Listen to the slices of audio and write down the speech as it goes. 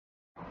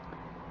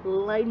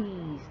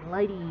Ladies,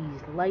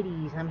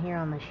 I'm here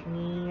on the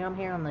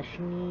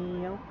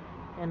schneel.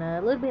 And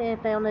a little bit of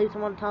NFL news I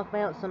want to talk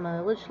about, just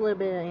a little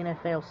bit of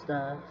NFL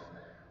stuff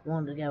I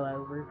wanted to go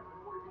over.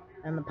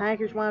 And the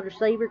Packers wide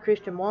receiver,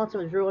 Christian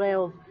Watson, was ruled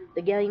out of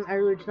the game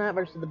earlier tonight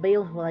versus the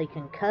Bills with a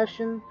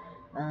concussion.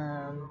 It's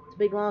a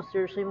big loss to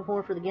their receiving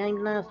core for the game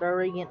tonight. They're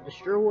already getting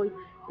destroyed.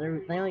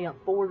 They only got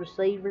 4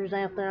 receivers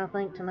out there, I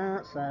think,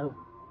 tonight, so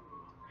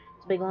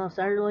it's a big loss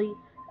early.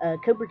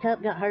 Cooper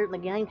Kupp got hurt in the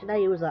game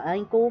today. It was an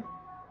ankle.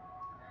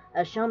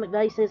 Sean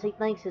McVay says he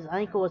thinks his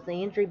ankle was the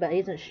injury, but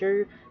isn't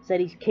sure. Said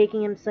he's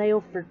kicking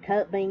himself for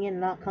Kupp being in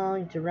and not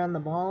calling to run the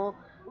ball.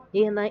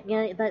 Yeah, in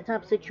that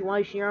type of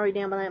situation, you're already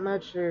down by that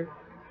much. You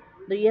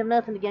have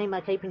nothing to gain by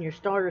keeping your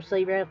star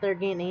receiver out there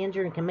getting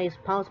injured and can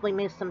possibly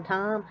miss some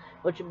time,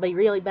 which would be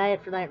really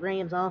bad for that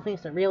Rams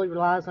offense that really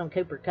relies on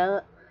Cooper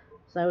Kupp.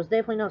 So it's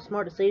definitely not a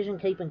smart decision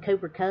keeping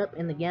Cooper Kupp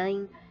in the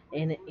game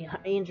and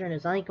injuring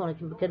his ankle,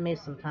 and could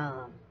miss some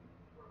time.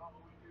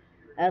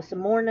 Some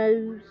more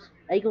news.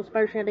 Eagles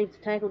first round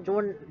defensive tackle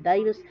Jordan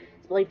Davis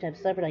is believed to have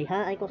suffered a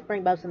high ankle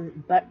sprain based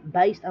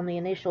on the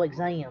initial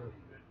exam,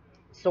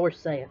 source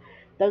said.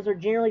 Those are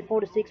generally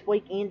 4 to 6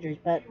 week injuries,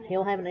 but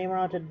he'll have an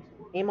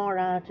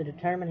MRI to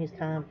determine his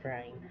time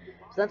frame.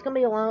 So that's going to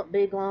be a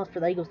big loss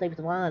for the Eagles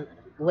defensive line,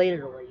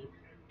 literally.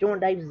 Jordan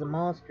Davis is a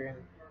monster, and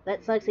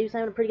that sucks. He was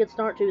having a pretty good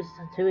start to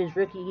his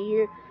rookie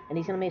year, and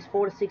he's going to miss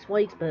 4 to 6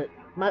 weeks, but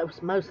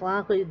most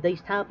likely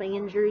these type of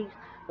injuries,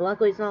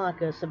 luckily it's not like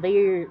a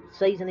severe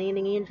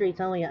season-ending injury, it's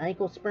only an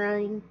ankle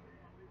sprain.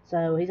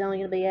 So he's only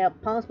going to be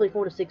out possibly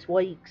 4 to 6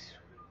 weeks.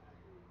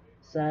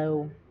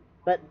 So,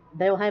 but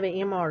they'll have an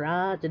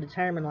MRI to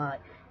determine like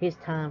his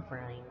time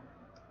frame.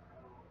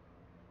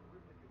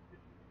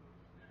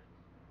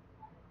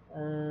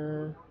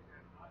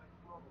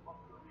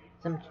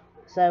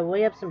 So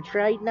we have some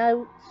trade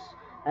notes.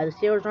 The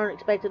Steelers aren't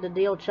expected to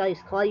deal Chase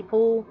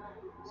Claypool.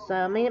 So,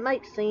 I mean, it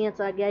makes sense,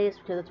 I guess,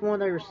 because it's one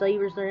of their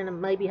receivers they're going to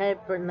maybe have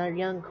in their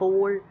young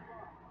core.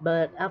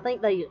 But I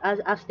think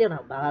I still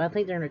don't buy it. I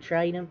think they're going to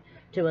trade him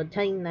to a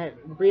team that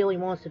really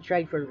wants to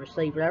trade for a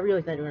receiver. I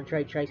really think they're going to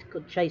trade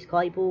Chase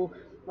Claypool,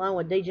 along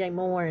with DJ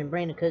Moore and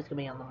Brandon Cooks going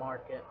to be on the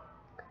market.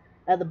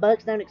 The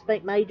Bucks don't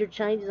expect major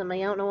changes. I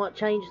mean, I don't know what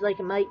changes they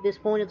can make at this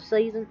point of the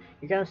season.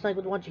 You're going to stick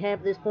with what you have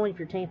at this point if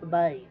you're Tampa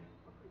Bay.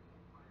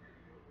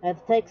 The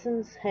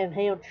Texans have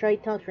held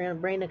trade talks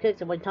around Brandon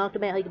Cooks, and we talked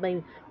about he could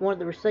be one of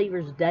the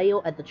receivers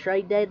dealt at the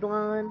trade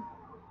deadline,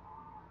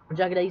 which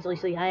I could easily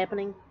see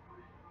happening.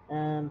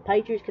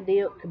 Patriots could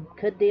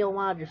deal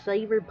wide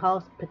receiver,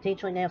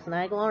 potentially Nelson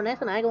Agholor.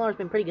 Nelson Aguilar's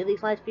been pretty good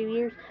these last few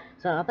years,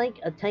 so I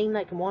think a team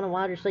that can want a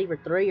wide receiver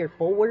 3 or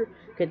 4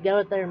 could go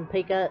out there and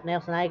pick up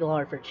Nelson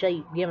Agholor for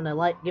cheap, giving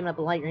up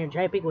a late round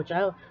draft pick, which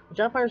I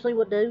personally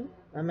would do.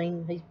 I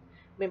mean, he's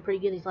been pretty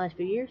good these last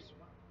few years.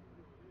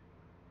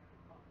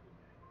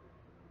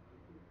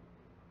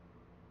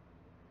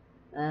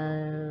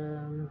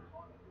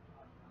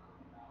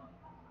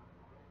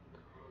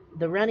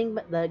 The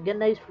good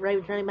news for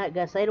Ravens running back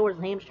Gus Edwards'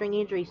 hamstring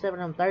injury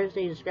suffered on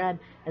Thursday is described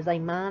as a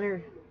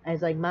minor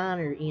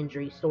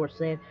injury, source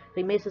said. If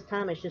he misses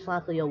time, it's just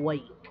likely a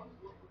week.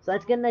 So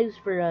that's good news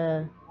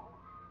for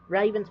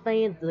Ravens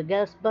fans. The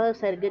Gus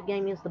Bus had a good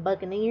game against the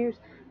Buccaneers,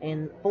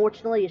 and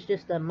fortunately, it's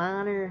just a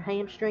minor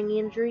hamstring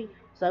injury.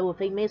 So if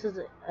he misses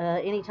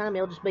any time,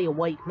 it'll just be a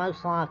week,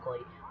 most likely.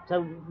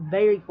 So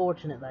very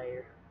fortunate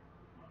there.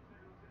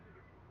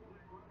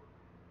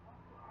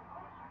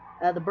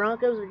 The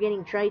Broncos are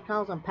getting trade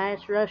calls on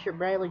pass rusher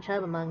Bradley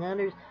Chubb among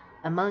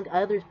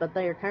others, but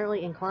they are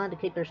currently inclined to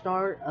keep their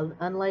star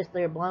unless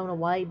they are blown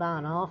away by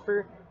an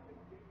offer.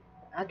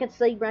 I could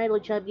see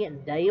Bradley Chubb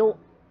getting dealt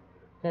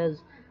because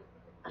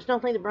I just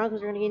don't think the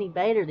Broncos are going to get any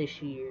better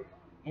this year,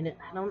 and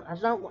I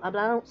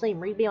don't see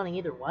them rebuilding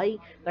either way.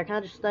 They're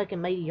kind of just stuck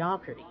in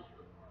mediocrity.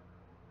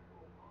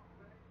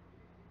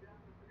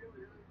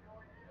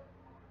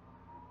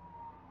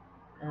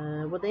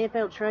 With the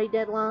NFL trade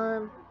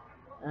deadline.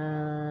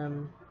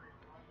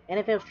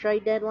 NFL's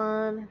trade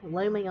deadline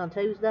looming on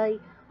Tuesday.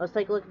 Let's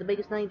take a look at the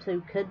biggest names who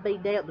could be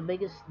dealt,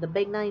 the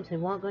big names who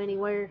won't go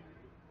anywhere,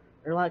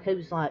 or like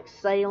who's like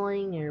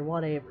sailing or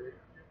whatever.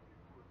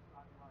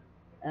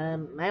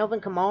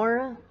 Alvin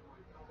Kamara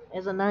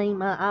is a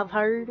name I've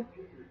heard.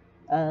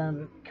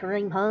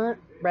 Kareem Hunt,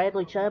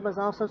 Bradley Chubb is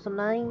also some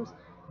names.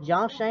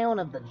 Josh Allen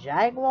of the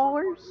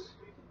Jaguars.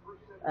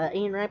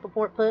 Ian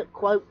Rappaport put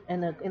quote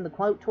in the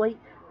quote tweet.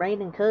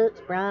 Brandon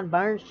Cooks, Brian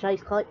Burns,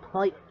 Chase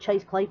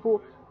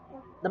Claypool.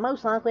 The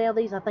most likely out of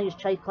these, I think, is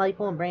Chase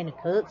Claypool and Brandon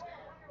Cooks.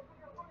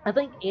 I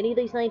think any of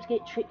these names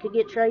could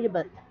get traded,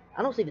 but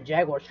I don't see the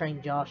Jaguars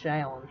trading Josh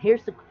Allen.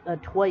 Here's the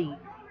tweet.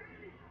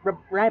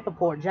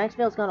 Rappaport,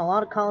 Jacksonville's got a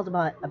lot of calls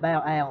about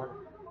Allen,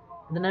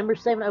 the number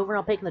 7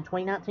 overall pick in the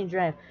 2019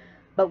 draft.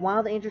 But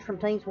while the interest from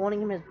teams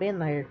wanting him has been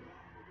there,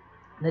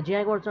 the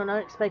Jaguars are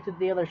not expected to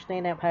be their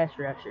standout pass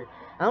rusher.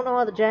 I don't know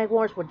why the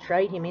Jaguars would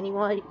trade him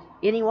anyways.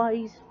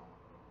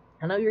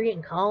 I know you're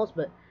getting calls,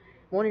 but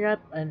one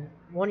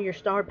of your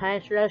star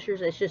pass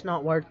rushers, it's just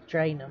not worth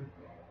trading them.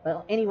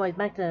 But anyways,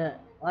 back to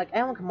like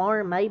Alvin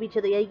Kamara maybe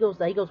to the Eagles.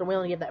 The Eagles are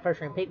willing to get that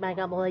first round pick back,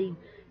 I believe,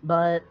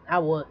 but I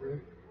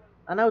wouldn't.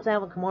 I know it's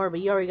Alvin Kamara, but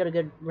you already got a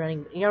good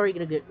running. You already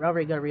got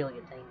a really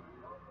good team.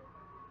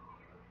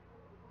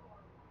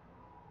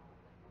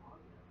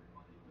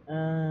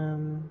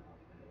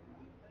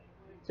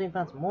 See if we can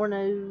find some more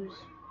news.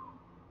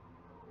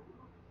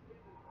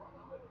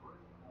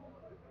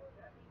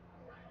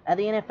 At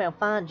the NFL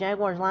fine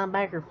Jaguars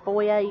linebacker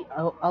Foye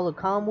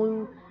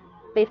Oluokun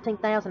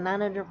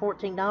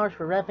 $15,914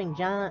 for roughing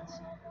Giants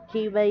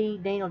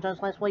QB Daniel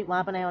Jones last week,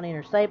 wiping out an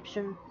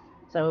interception.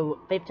 So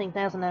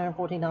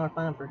 $15,914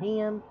 fine for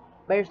him.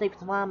 Bears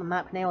defensive lineman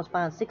Mike Pennel was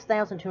fined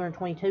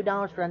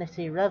 $6,222 for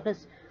unnecessary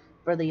roughness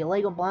for the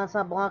illegal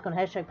blindside block on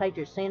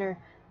 #Patriots center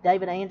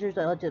David Andrews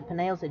that led to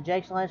Pennell's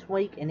ejection last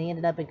week, and he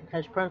ended up in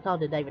concussion protocol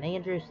to David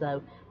Andrews.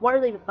 So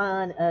worthy of a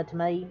fine to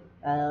me.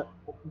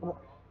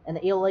 An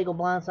illegal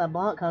blindside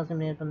block caused him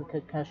to end from the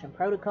concussion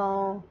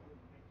protocol.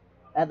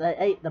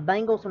 The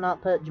Bengals will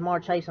not put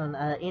Jamar Chase on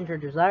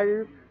injured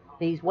reserve.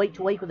 He's week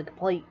to week with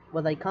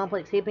a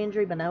complex hip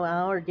injury, but no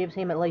IR gives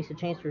him at least a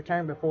chance to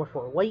return before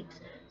 4 weeks.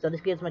 So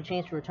this gives him a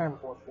chance to return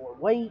before 4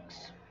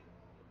 weeks.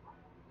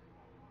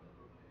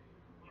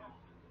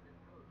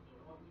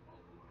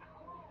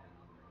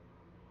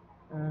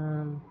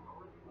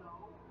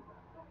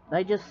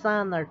 They just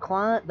signed their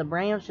client. The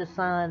Browns just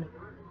signed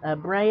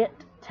Brett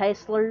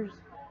Tesler's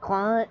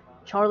client,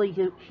 Charlie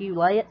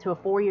Hewlett, to a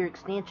 4-year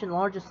extension,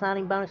 largest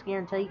signing bonus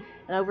guarantee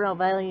and overall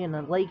value in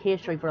the league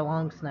history for a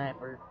long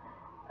snapper.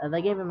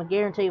 They gave him a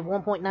guarantee of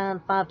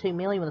 $1.952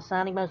 million with a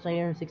signing bonus of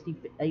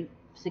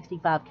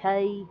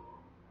 $865K.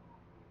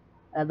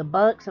 The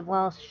Bucks have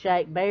lost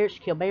Shaq Barrett,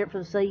 Shaquille Barrett for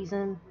the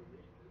season.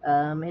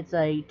 It's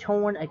a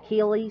torn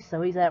Achilles,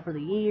 so he's out for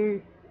the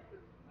year.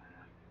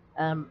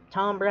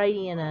 Tom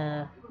Brady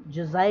and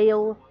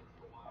Giselle,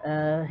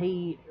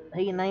 he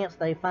announced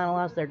they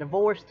finalized their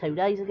divorce 2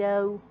 days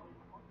ago.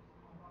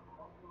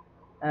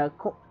 Let's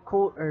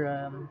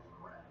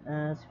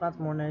find some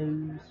more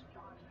news.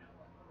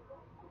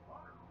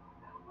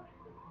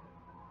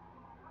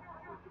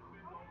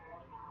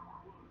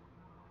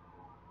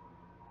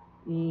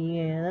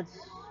 Yeah,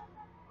 that's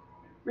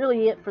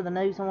really it for the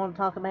news I want to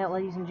talk about,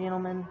 ladies and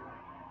gentlemen.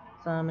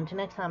 So until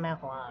next time,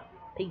 Alpha Live.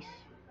 Peace.